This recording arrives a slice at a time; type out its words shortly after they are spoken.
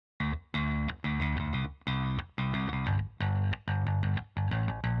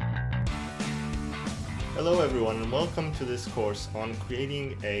Hello everyone and welcome to this course on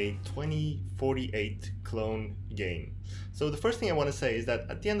creating a 2048 clone game. So the first thing I want to say is that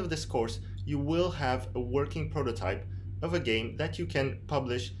at the end of this course you will have a working prototype of a game that you can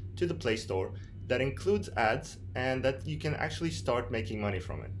publish to the Play Store that includes ads and that you can actually start making money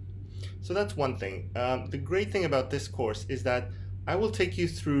from it. So that's one thing. The great thing about this course is that I will take you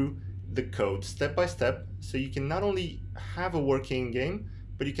through the code step by step, so you can not only have a working game,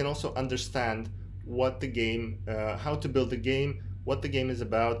 but you can also understand what the game, how to build the game, what the game is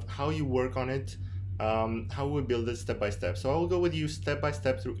about, how you work on it, how we build it step by step. So I will go with you step by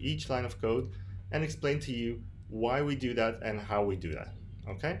step through each line of code and explain to you why we do that and how we do that.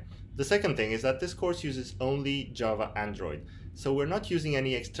 Okay? The second thing is that this course uses only Java Android. So we're not using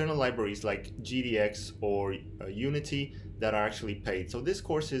any external libraries like GDX or Unity that are actually paid. So this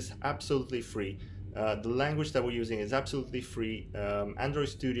course is absolutely free. The language that we're using is absolutely free. Android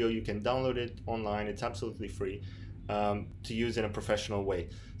Studio, you can download it online. It's absolutely free to use in a professional way.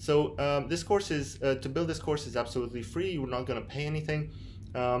 So this course is, to build this course is absolutely free. You're not going to pay anything.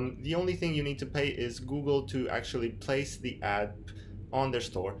 The only thing you need to pay is Google to actually place the ad on their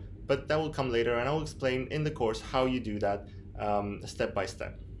store. But that will come later, and I'll explain in the course how you do that step by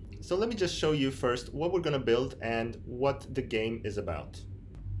step. So let me just show you first what we're going to build and what the game is about.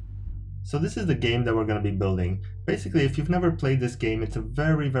 So this is the game that we're going to be building. Basically, if you've never played this game, it's a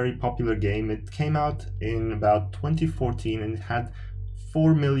very, very popular game. It came out in about 2014 and it had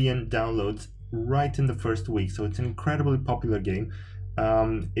 4 million downloads right in the first week. So it's an incredibly popular game.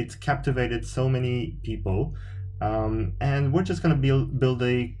 It's captivated so many people. And we're just going to build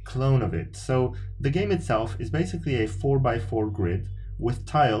a clone of it. So the game itself is basically a 4x4 grid with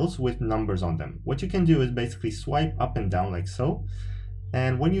tiles with numbers on them. What you can do is basically swipe up and down like so.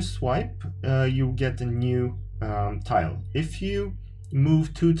 And when you swipe, you get a new tile. If you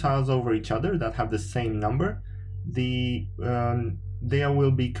move two tiles over each other that have the same number, they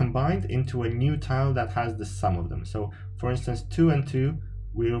will be combined into a new tile that has the sum of them. So for instance, 2 and 2,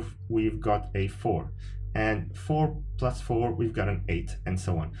 we've got a 4. And 4 plus 4, we've got an 8, and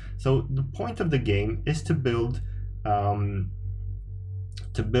so on. So the point of the game is to build the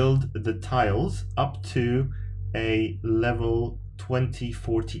tiles up to a level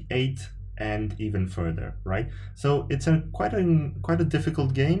 2048 and even further, right? So it's quite a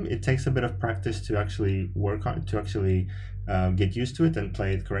difficult game. It takes a bit of practice to actually work on it, to actually get used to it and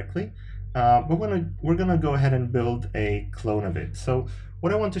play it correctly. But we're gonna go ahead and build a clone of it. So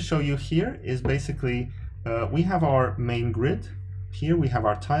what I want to show you here is basically we have our main grid. Here we have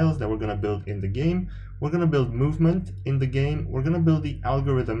our tiles that we're going to build in the game. We're going to build movement in the game. We're going to build the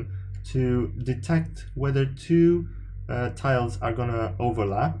algorithm to detect whether two tiles are going to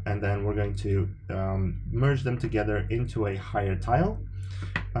overlap, and then we're going to merge them together into a higher tile.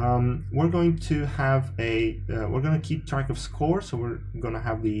 We're going to have we're going to keep track of score, so we're going to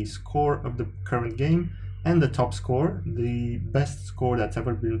have the score of the current game and the top score, the best score that's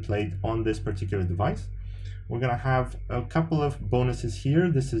ever been played on this particular device. We're going to have a couple of bonuses here.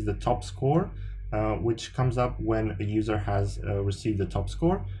 This is the top score, which comes up when a user has received the top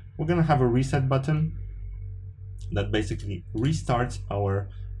score. We're going to have a reset button that basically restarts our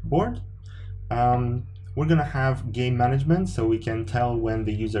board. We're going to have game management, so we can tell when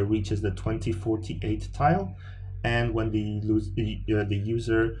the user reaches the 2048 tile and when the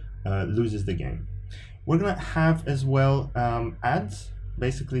user loses the game. We're going to have as well ads.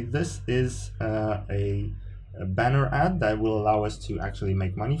 Basically, this is a banner ad that will allow us to actually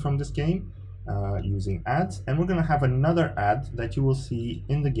make money from this game using ads. And we're going to have another ad that you will see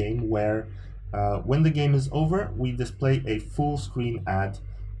in the game where when the game is over, we display a full screen ad,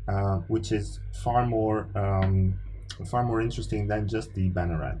 which is far more interesting than just the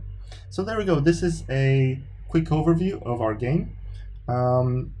banner ad. So there we go. This is a quick overview of our game.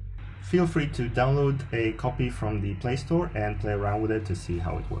 Feel free to download a copy from the Play Store and play around with it to see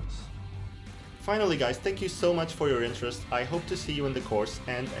how it works. Finally guys, thank you so much for your interest. I hope to see you in the course,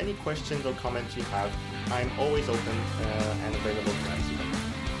 and any questions or comments you have, I'm always open and available to answer.